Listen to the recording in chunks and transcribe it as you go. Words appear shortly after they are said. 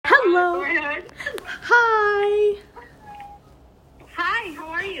Hello. Go ahead. Hi. Hi, how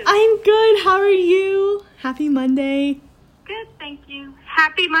are you? I'm good. How are you? Happy Monday. Good, thank you.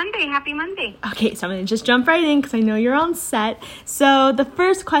 Happy Monday. Okay, so I'm going to just jump right in because I know you're on set. So the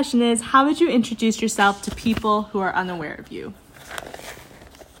first question is, how would you introduce yourself to people who are unaware of you?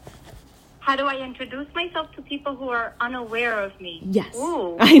 How do I introduce myself to people who are unaware of me? Yes.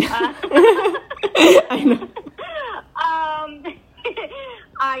 Ooh. I know. I know.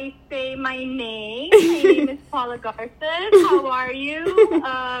 I say my name. My name is Paula Garces. How are you?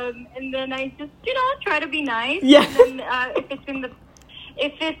 And then I just, try to be nice. Yeah. And then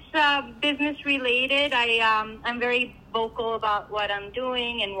if it's business related, I'm very vocal about what I'm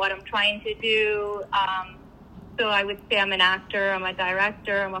doing and what I'm trying to do. So I would say I'm an actor, I'm a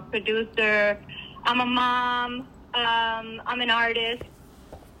director, I'm a producer, I'm a mom, I'm an artist.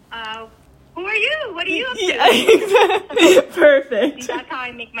 Who are you? What are you up to? Yeah, exactly. Perfect. That's how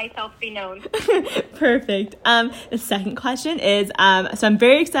I make myself be known. Perfect. The second question is, so I'm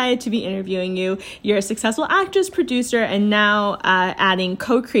very excited to be interviewing you. You're a successful actress, producer, and now adding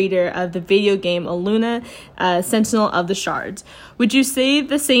co-creator of the video game Aluna, Sentinel of the Shards. Would you say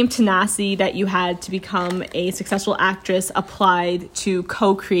the same tenacity that you had to become a successful actress applied to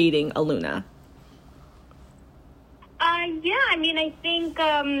co-creating Aluna? Yeah, I think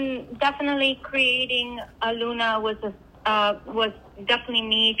definitely creating Aluna was definitely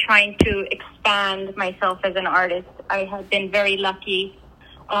me trying to expand myself as an artist. I had been very lucky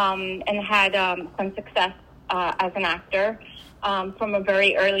and had some success as an actor from a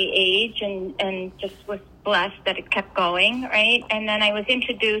very early age and just was blessed that it kept going, right? And then I was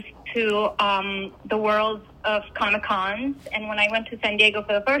introduced to the world of Comic-Cons, and when I went to San Diego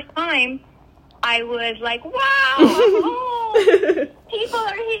for the first time, I was like, wow, I'm home. People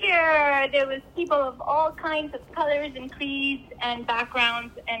are here. There was people of all kinds of colors and creeds and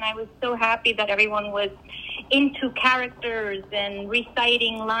backgrounds, and I was so happy that everyone was into characters and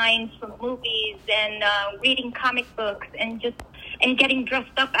reciting lines from movies and reading comic books and getting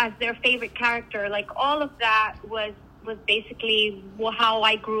dressed up as their favorite character. Like, all of that was basically how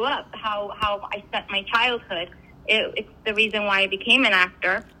I grew up, how I spent my childhood. It's the reason why I became an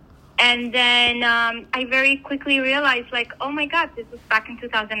actor. And then I very quickly realized, like, oh my God, this was back in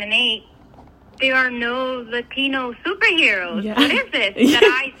 2008. There are no Latino superheroes. Yeah. What is this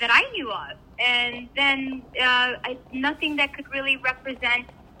that I knew of? And then nothing that could really represent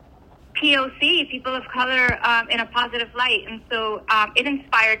POC, people of color, in a positive light. And so it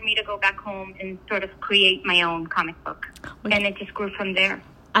inspired me to go back home and sort of create my own comic book. And it just grew from there.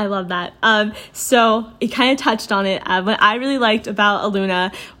 I love that. So it kind of touched on it. What I really liked about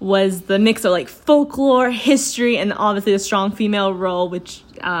Aluna was the mix of like folklore, history, and obviously the strong female role, which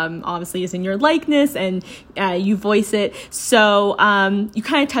obviously is in your likeness and you voice it. So you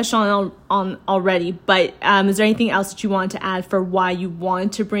kind of touched on already, but is there anything else that you wanted to add for why you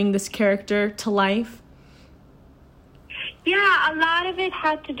wanted to bring this character to life? Yeah, a lot of it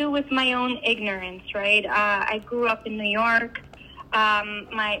had to do with my own ignorance, right? I grew up in New York.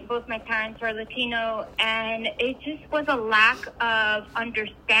 Both my parents are Latino, and it just was a lack of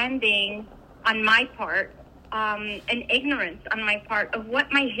understanding on my part, and ignorance on my part of what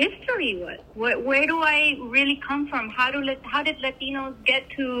my history was. Where do I really come from? How did Latinos get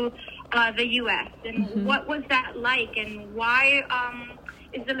to the U.S. and what was that like? And why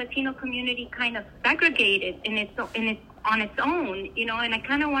is the Latino community kind of segregated on its own? And I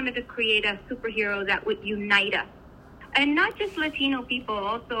kind of wanted to create a superhero that would unite us. And not just Latino people,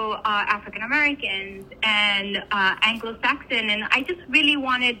 also African Americans and Anglo-Saxon. And I just really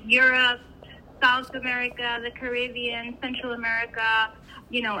wanted Europe, South America, the Caribbean, Central America,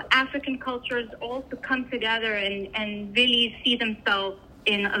 African cultures all to come together and really see themselves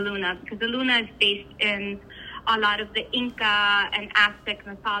in Aluna. Because Aluna is based in a lot of the Inca and Aztec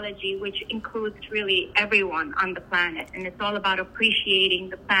mythology, which includes really everyone on the planet. And it's all about appreciating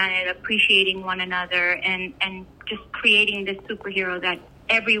the planet, appreciating one another, and just creating this superhero that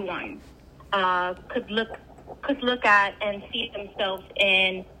everyone could look at and see themselves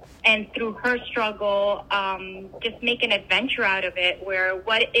in. And through her struggle, just make an adventure out of it, where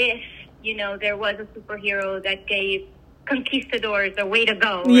what if, there was a superhero that gave conquistadors a way to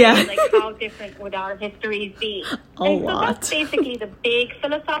go, right? Yeah. Like, how different would our histories be? So that's basically the big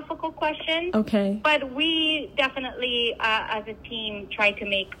philosophical question. Okay. But we definitely, as a team, try to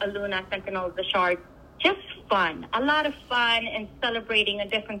make Aluna, Sentinel of the Shards, just fun. A lot of fun and celebrating a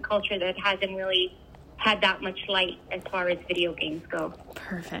different culture that hasn't really had that much light as far as video games go.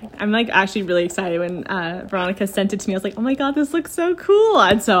 Perfect. I'm like actually really excited when Veronica sent it to me. I was like, oh my God, this looks so cool.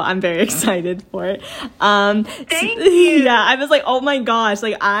 And so I'm very excited for it. Thank you. Yeah, I was like, oh my gosh.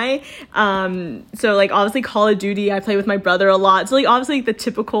 Like so like obviously Call of Duty, I play with my brother a lot. So like obviously like, the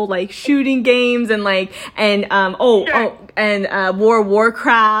typical like shooting games and like, and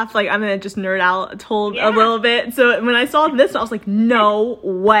Warcraft. Like I'm gonna just nerd out a little bit. So when I saw this, I was like, no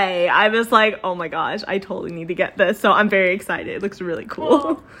way. I was like, oh my gosh, I totally need to get this. So I'm very excited. It looks really cool.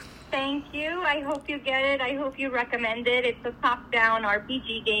 Well, thank you. I hope you get it. I hope you recommend it. It's a top-down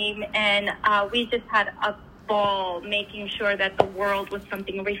RPG game, and we just had a ball making sure that the world was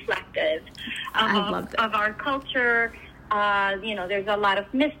something reflective of our culture. There's a lot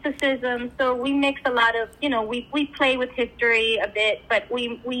of mysticism, so we mix a lot of, we play with history a bit, but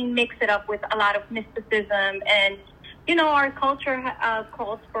we mix it up with a lot of mysticism, and our culture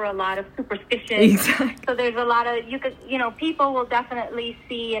calls for a lot of superstition. Exactly. So there's a lot of, people will definitely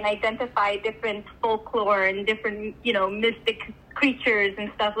see and identify different folklore and different, mystic creatures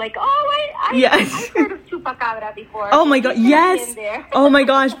and stuff like, I've heard of Chupacabra before. Oh my God, yes. Oh my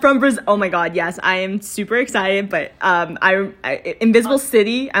gosh, from Brazil. Oh my God, yes. I am super excited, but Invisible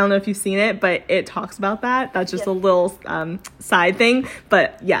City, I don't know if you've seen it, but it talks about that. That's just a little side thing,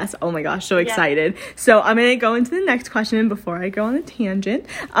 but yes, oh my gosh, so excited. So I'm going to go into the next question before I go on a tangent.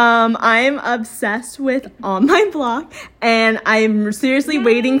 I'm obsessed with On My Block, and I'm seriously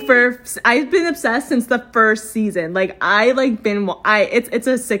waiting for, I've been obsessed since the first season. Like it's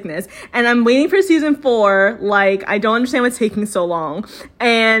a sickness, and I'm waiting for season 4. Like I don't understand what's taking so long,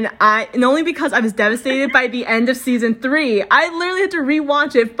 and only because I was devastated by the end of season 3. I literally had to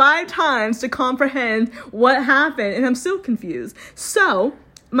rewatch it 5 times to comprehend what happened, and I'm still confused. So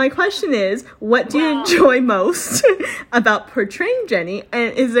my question is, what do you enjoy most about portraying Jenny,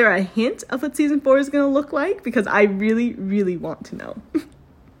 and is there a hint of what season 4 is going to look like? Because I really, really want to know.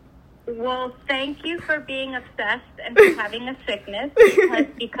 Well, thank you for being obsessed and for having a sickness.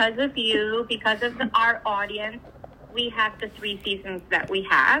 Because of you, because of our audience, we have the 3 seasons that we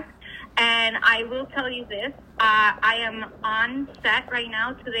have. And I will tell you this, I am on set right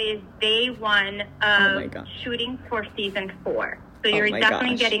now. Today is day 1 of shooting for season 4. So you're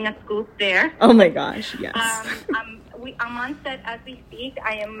definitely getting a scoop there. Oh my gosh, yes. I'm on set as we speak.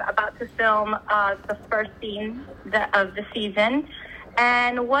 I am about to film the first scene of the season.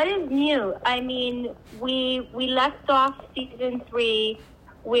 And what is new? I mean, we left off season 3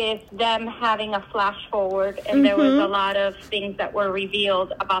 with them having a flash forward, and there was a lot of things that were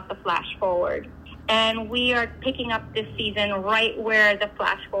revealed about the flash forward. And we are picking up this season right where the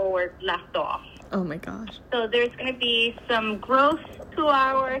flash forward left off. Oh my gosh. So there's going to be some growth to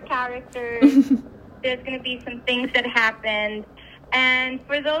our characters. There's going to be some things that happened. And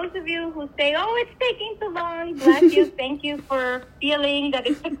for those of you who say, oh, it's taking too long, bless you. Thank you for feeling that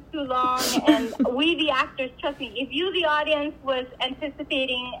it took too long. And we, the actors, trust me, if you, the audience, was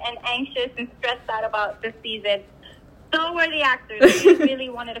anticipating and anxious and stressed out about this season, so were the actors. They really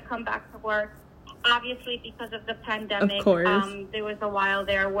wanted to come back to work. Obviously, because of the pandemic, of course. There was a while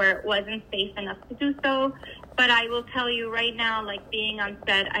there where it wasn't safe enough to do so. But I will tell you right now, like being on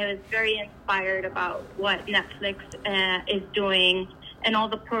set, I was very inspired about what Netflix is doing and all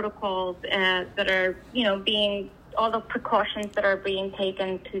the protocols that are, all the precautions that are being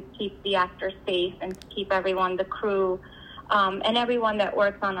taken to keep the actors safe and to keep everyone, the crew, and everyone that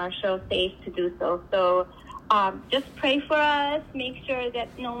works on our show safe to do so. So just pray for us, make sure that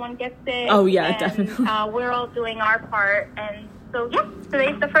no one gets sick. Oh, yeah, and, definitely. We're all doing our part. And so,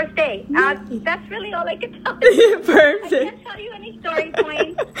 today's the first day. That's really all I can tell you. Perfect. I can't tell you any story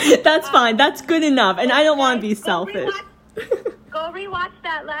points. That's fine. That's good enough. And I don't want to be selfish. Go rewatch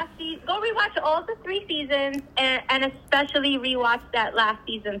that last season. Go rewatch all the 3 seasons, and especially rewatch that last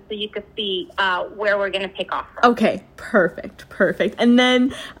season so you could see where we're going to pick off from. Okay, perfect. And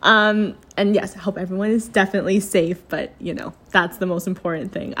then, and yes, I hope everyone is definitely safe, but, that's the most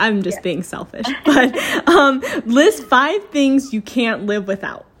important thing. I'm just being selfish. But list 5 things you can't live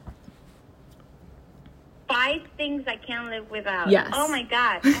without. 5 things I can't live without? Yes. Oh, my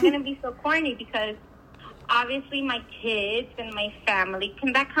God. I'm going to be so corny because obviously my kids and my family.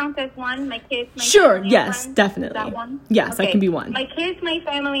 Can that count as one? My kids, my family, yes, friends? definitely. Is that one? Yes, okay. That can be one. My kids, my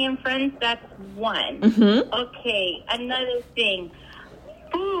family, and friends, that's 1. Mm-hmm. Okay, another thing.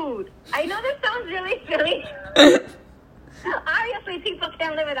 Food. I know this sounds really silly. Obviously, people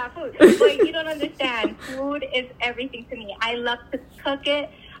can't live without food. But you don't understand. Food is everything to me. I love to cook it.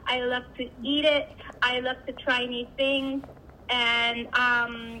 I love to eat it. I love to try new things. And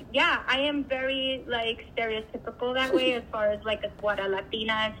yeah, I am very like stereotypical that way as far as like what a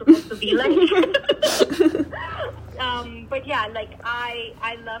Latina is supposed to be like. But yeah, like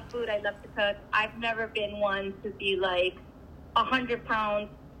I love food. I love to cook. I've never been one to be like 100 pounds,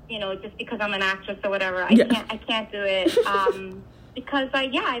 you know, just because I'm an actress or whatever. I can't do it. Because I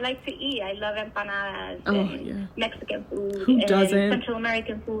like to eat. I love empanadas and Mexican food. Who doesn't? Central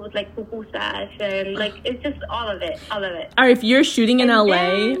American food like pupusas and like it's just all of it. All right, if you're shooting in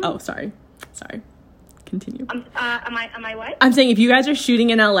LA, then, sorry. Continue. Am I what? I'm saying if you guys are shooting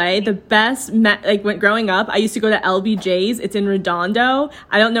in LA, the best when growing up, I used to go to LBJ's. It's in Redondo.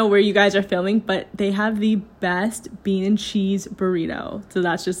 I don't know where you guys are filming, but they have the best bean and cheese burrito. So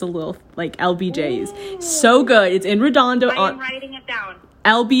that's just a little like LBJ's. Ooh. So good. It's in Redondo. I'm writing it down.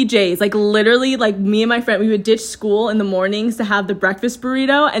 LBJ's, like literally, like me and my friend, we would ditch school in the mornings to have the breakfast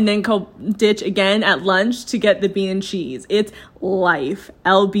burrito and then go ditch again at lunch to get the bean and cheese. It's life.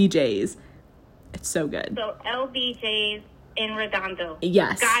 LBJ's. It's so good. So LBJ's in Redondo.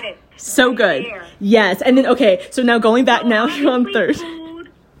 Yes. Got it. So good. There. Yes. And then, okay, so now going back, now you're on third. Food.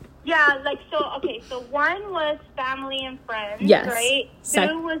 Yeah, like, so one was family and friends, yes. right?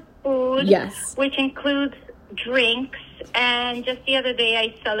 Two was food, yes, which includes drinks. And just the other day,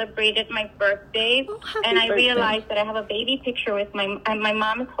 I celebrated my birthday, and I realized that I have a baby picture with my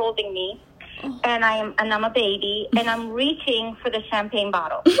mom is holding me. And I'm a baby, and I'm reaching for the champagne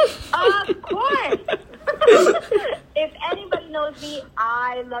bottle. Of course. If anybody knows me,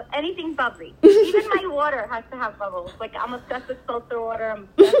 I love anything bubbly. Even my water has to have bubbles. Like I'm obsessed with seltzer water. I'm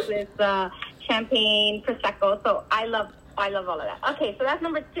obsessed with champagne, prosecco. So I love all of that. Okay, so that's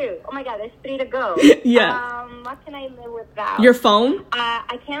number 2. Oh my God, there's 3 to go. Yeah. What can I live without? Your phone?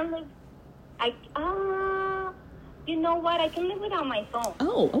 I can't live. You know what? I can live without my phone.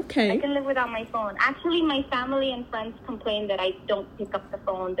 Oh, okay. I can live without my phone. Actually, my family and friends complain that I don't pick up the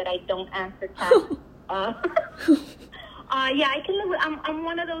phone, that I don't answer texts. Yeah, I can live. I'm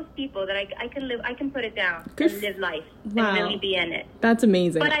one of those people that I can live. I can put it down and live life and really be in it. That's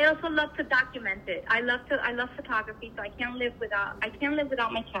amazing. But I also love to document it. I love photography, so I can't live without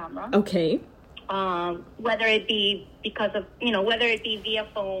my camera. Okay. Whether it be whether it be via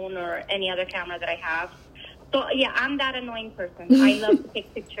phone or any other camera that I have. So, yeah, I'm that annoying person. I love to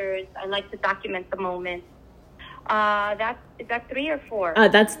take pictures. I like to document the moment. Is that 3 or 4?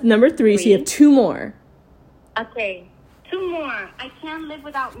 That's number 3, so you have 2 more. Okay, 2 more. I can't live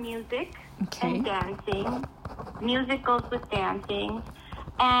without music and dancing. Music goes with dancing.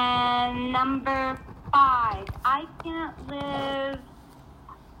 And number 5, I can't live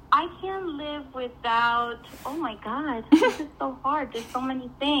without, oh, my God, this is so hard. There's so many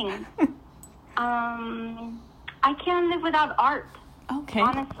things. I can't live without art. Okay.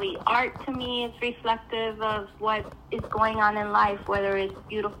 Honestly, art to me is reflective of what is going on in life, whether it's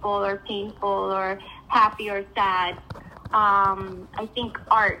beautiful or painful or happy or sad. I think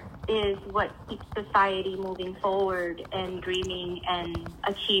art is what keeps society moving forward and dreaming and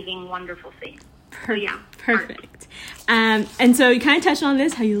achieving wonderful things. Perfect. And so you kind of touched on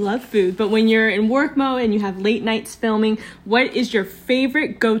this, how you love food, but when you're in work mode and you have late nights filming, what is your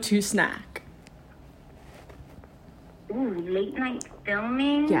favorite go-to snack? Ooh, late night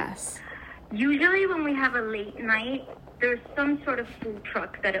filming? Yes. Usually when we have a late night, there's some sort of food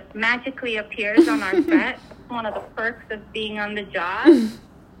truck that magically appears on our set. It's one of the perks of being on the job.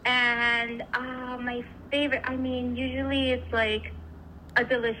 And my favorite, usually it's like a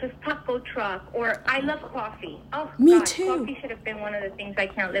delicious taco truck, or I love coffee. Oh, me God, too. Coffee should have been one of the things I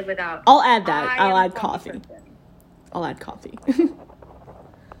can't live without. I'll add that. I'll add coffee. I'll add coffee.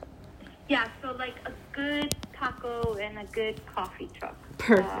 Yeah, so like a good taco and a good coffee truck.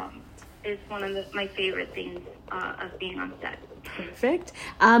 Perfect. Is one of my favorite things of being on set. Perfect.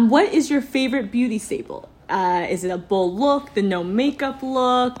 What is your favorite beauty staple? Is it a bold look, the no makeup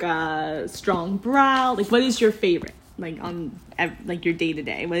look, strong brow? Like, what is your favorite? Like on your day to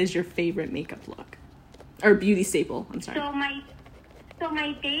day, what is your favorite makeup look or beauty staple? I'm sorry. So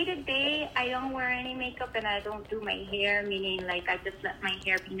my day to day, I don't wear any makeup and I don't do my hair, meaning like I just let my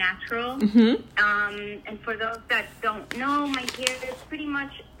hair be natural. Mm-hmm. And for those that don't know, my hair is pretty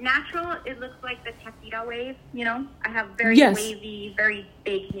much natural. It looks like the Takira wave, I have very wavy, very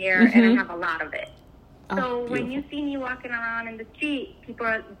big hair, and I have a lot of it. So when you see me walking around in the street, people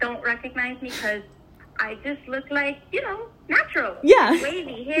don't recognize me because I just look like, natural. Yeah.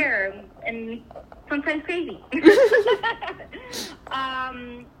 Wavy hair and sometimes crazy.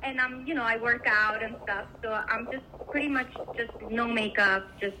 And I work out and stuff. So I'm just pretty much just no makeup,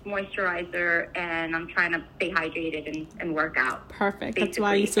 just moisturizer, and I'm trying to stay hydrated and work out. Perfect. Basically. That's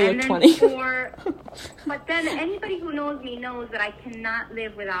why you still look 20. But then anybody who knows me knows that I cannot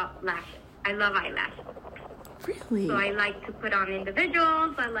live without lashes. I love eyelashes. Really? So I like to put on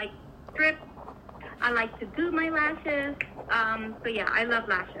individuals. I like strips. I like to do my lashes. So yeah, I love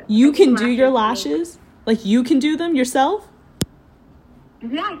lashes. You can do your lashes? Like you can do them yourself?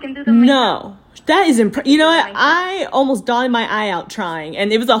 Yeah, I can do them. No. That is you know what? I almost dotted my eye out trying,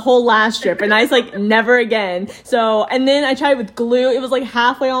 and it was a whole lash strip, and I was like, never again. So, and then I tried with glue. It was like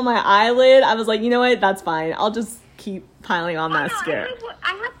halfway on my eyelid. I was like, you know what? That's fine. I'll just keep piling on mascara.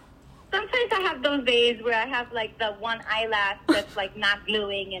 Sometimes I have those days where I have like the one eyelash that's like not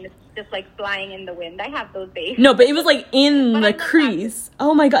gluing and it's just like flying in the wind. I have those days. No, but it was like in the crease.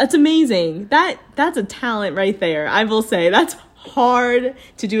 Oh my God, it's amazing. That's a talent right there. I will say that's hard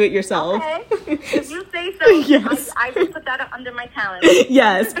to do it yourself. Okay. If you say so, yes. I will put that under my talent.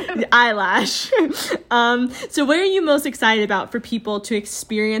 Yes, the eyelash. So what are you most excited about for people to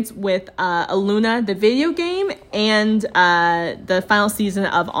experience with Aluna, the video game, and the final season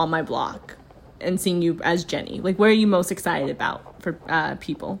of On My Block, and seeing you as Jenny? Like, what are you most excited about for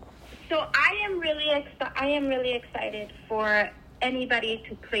people? So I am really excited for anybody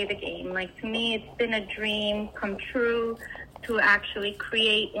to play the game. Like, to me, it's been a dream come true to actually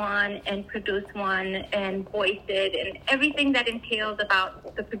create one and produce one and voice it and everything that entails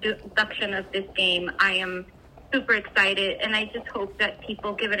about the production of this game. I am super excited, and I just hope that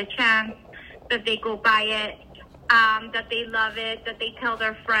people give it a chance, that they go buy it, that they love it, that they tell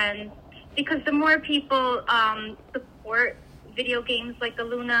their friends, because the more people support video games like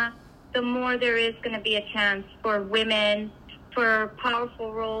Aluna, the more there is going to be a chance for women, for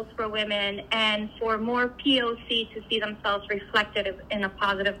powerful roles for women, and for more POC to see themselves reflected in a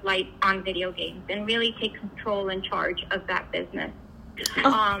positive light on video games and really take control and charge of that business.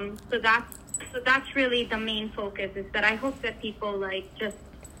 So that's really the main focus, is that I hope that people like just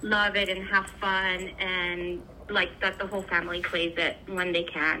love it and have fun, and like that the whole family plays it when they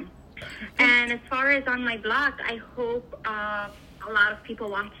can. And as far as On My Block, I hope a lot of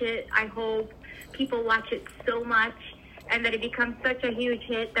people watch it. I hope people watch it so much, and that it becomes such a huge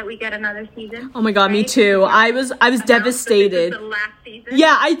hit that we get ananother season. Oh my God, right? Me too. I was devastated. The last season.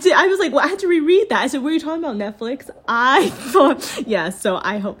 Yeah, I did. I was like, well, I had to reread that. I said, what are you talking about, Netflix? I thought, yeah, so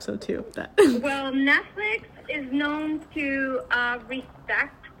I hope so too. Well, Netflix is known to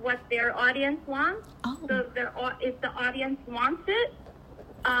respect what their audience wants. Oh. So if the audience wants it,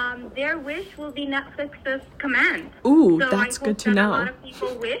 their wish will be Netflix's command. Ooh, so that's good to know. A lot of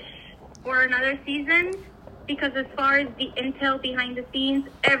people wish for another season, because as far as the intel behind the scenes,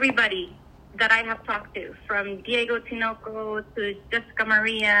 everybody that I have talked to, from Diego Tinoco to Jessica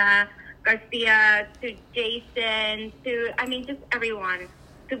Maria Garcia to Jason to, just everyone,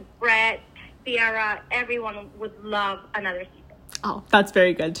 to Brett, Sierra, everyone would love another season. Oh, that's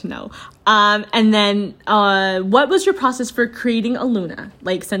very good to know. And then what was your process for creating Aluna,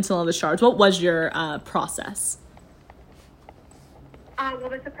 like Sentinel of the Shards? What was your process?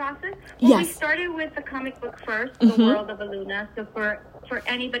 What was the process? Well, yes. We started with the comic book first, The World of Aluna. So for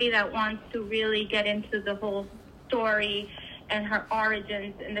anybody that wants to really get into the whole story and her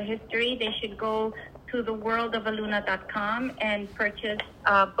origins and the history, they should go to theworldofaluna.com and purchase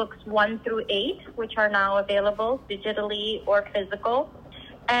books 1 through 8, which are now available digitally or physical.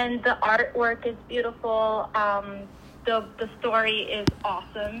 And the artwork is beautiful. The story is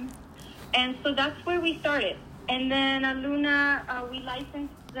awesome. And so that's where we started. And then Aluna, we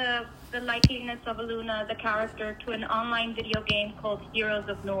licensed the likeliness of Aluna, the character, to an online video game called Heroes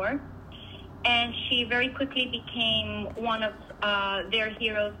of North. And she very quickly became one of their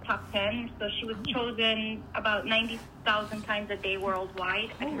heroes' top 10. So she was chosen about 90,000 times a day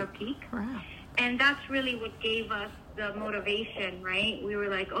worldwide at her peak. Wow. And that's really what gave us the motivation, right? We were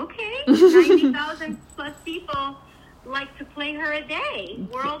like, okay, 90,000 plus people like to play her a day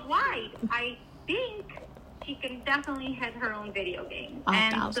worldwide. I think she can definitely have her own video game.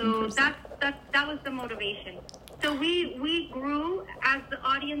 And so that was the motivation. So we grew, as the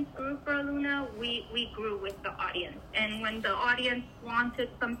audience grew for Aluna, we grew with the audience. And when the audience wanted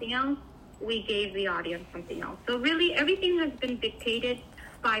something else, we gave the audience something else. So really everything has been dictated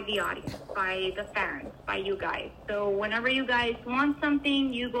by the audience, by the fans, by you guys. So whenever you guys want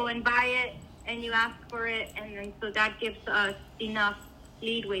something, you go and buy it and you ask for it. And then so that gives us enough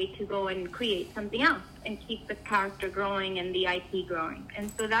leadway to go and create something else and keep the character growing and the IP growing.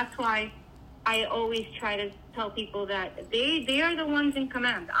 And so that's why I always try to tell people that they are the ones in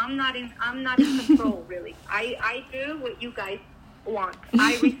command. I'm not in control, really. I do what you guys want.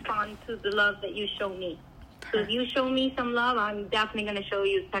 I respond to the love that you show me. So if you show me some love, I'm definitely going to show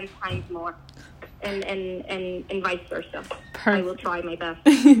you 10 times more. And vice versa. Perfect. I will try my best.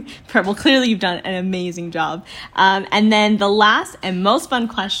 Well, clearly you've done an amazing job. And then the last and most fun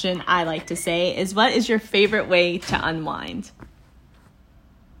question I like to say is, what is your favorite way to unwind?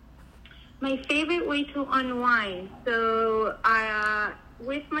 My favorite way to unwind. So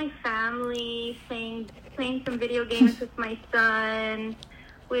with my family, playing some video games with my son,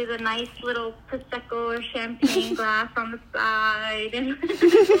 with a nice little Prosecco or champagne glass on the side, and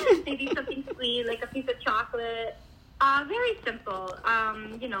maybe something sweet, like a piece of chocolate. Very simple.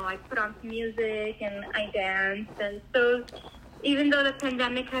 I put on some music and I dance. And so even though the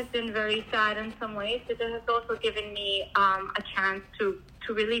pandemic has been very sad in some ways, it has also given me a chance to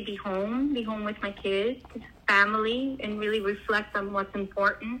really be home with my kids, family, and really reflect on what's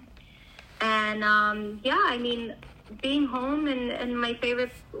important. And being home and my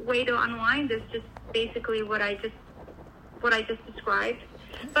favorite way to unwind is just basically what I just described.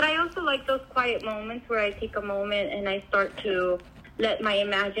 But I also like those quiet moments where I take a moment and I start to let my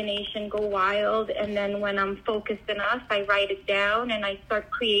imagination go wild, and then when I'm focused enough, I write it down and I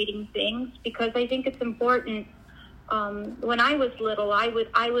start creating things, because I think it's important. When I was little, I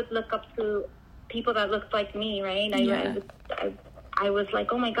would look up to people that looked like me, right? I was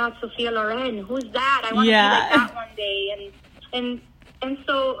like, oh my God, Sophia Loren, who's that? I want to be like that one day. And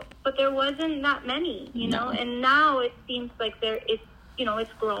so, but there wasn't that many, you know, and now it seems like it's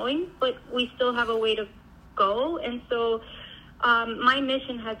growing, but we still have a way to go. And so, my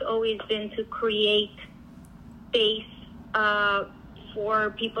mission has always been to create space, for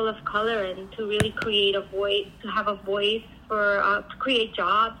people of color, and to really create a voice, to have a voice to create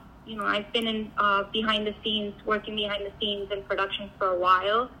jobs. You know, I've been working behind the scenes in production for a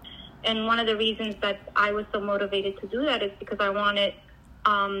while. And one of the reasons that I was so motivated to do that is because I wanted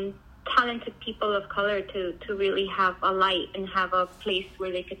talented people of color to really have a light and have a place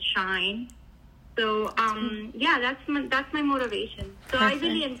where they could shine. So, that's my motivation. So Perfect. I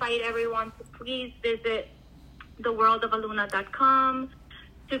really invite everyone to please visit theworldofaluna.com,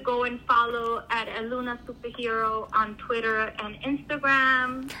 to go and follow at Aluna Superhero on Twitter and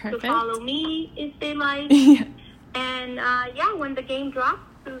Instagram, Perfect. To follow me if they like. And when the game drops,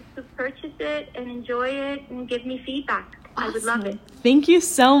 to purchase it and enjoy it and give me feedback. Awesome. I would love it. Thank you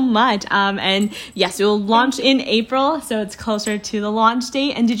so much. And yes, it will launch in April, so it's closer to the launch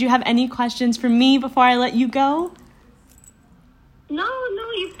date. And did you have any questions for me before I let you go? No,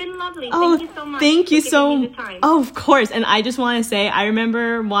 you've been lovely. Oh, thank you so much. Thank you so much. Oh, of course. And I just want to say, I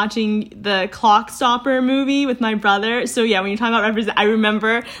remember watching the Clock Stopper movie with my brother. So yeah, when you're talking about I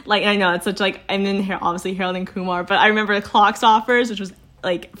remember, like, I know it's such like, I'm in here, obviously Harold and Kumar, but I remember the Clock Stoppers, which was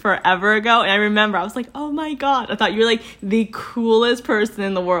like forever ago, and I remember I was like, oh my God, I thought you were like the coolest person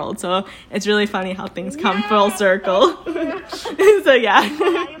in the world. So it's really funny how things come full circle. So yeah.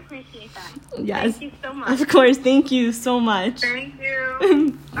 Well, I appreciate that. Yes. Thank you so much. Of course. Thank you so much. Thank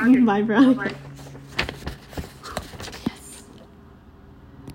you. Okay. Bye, bro. Bye.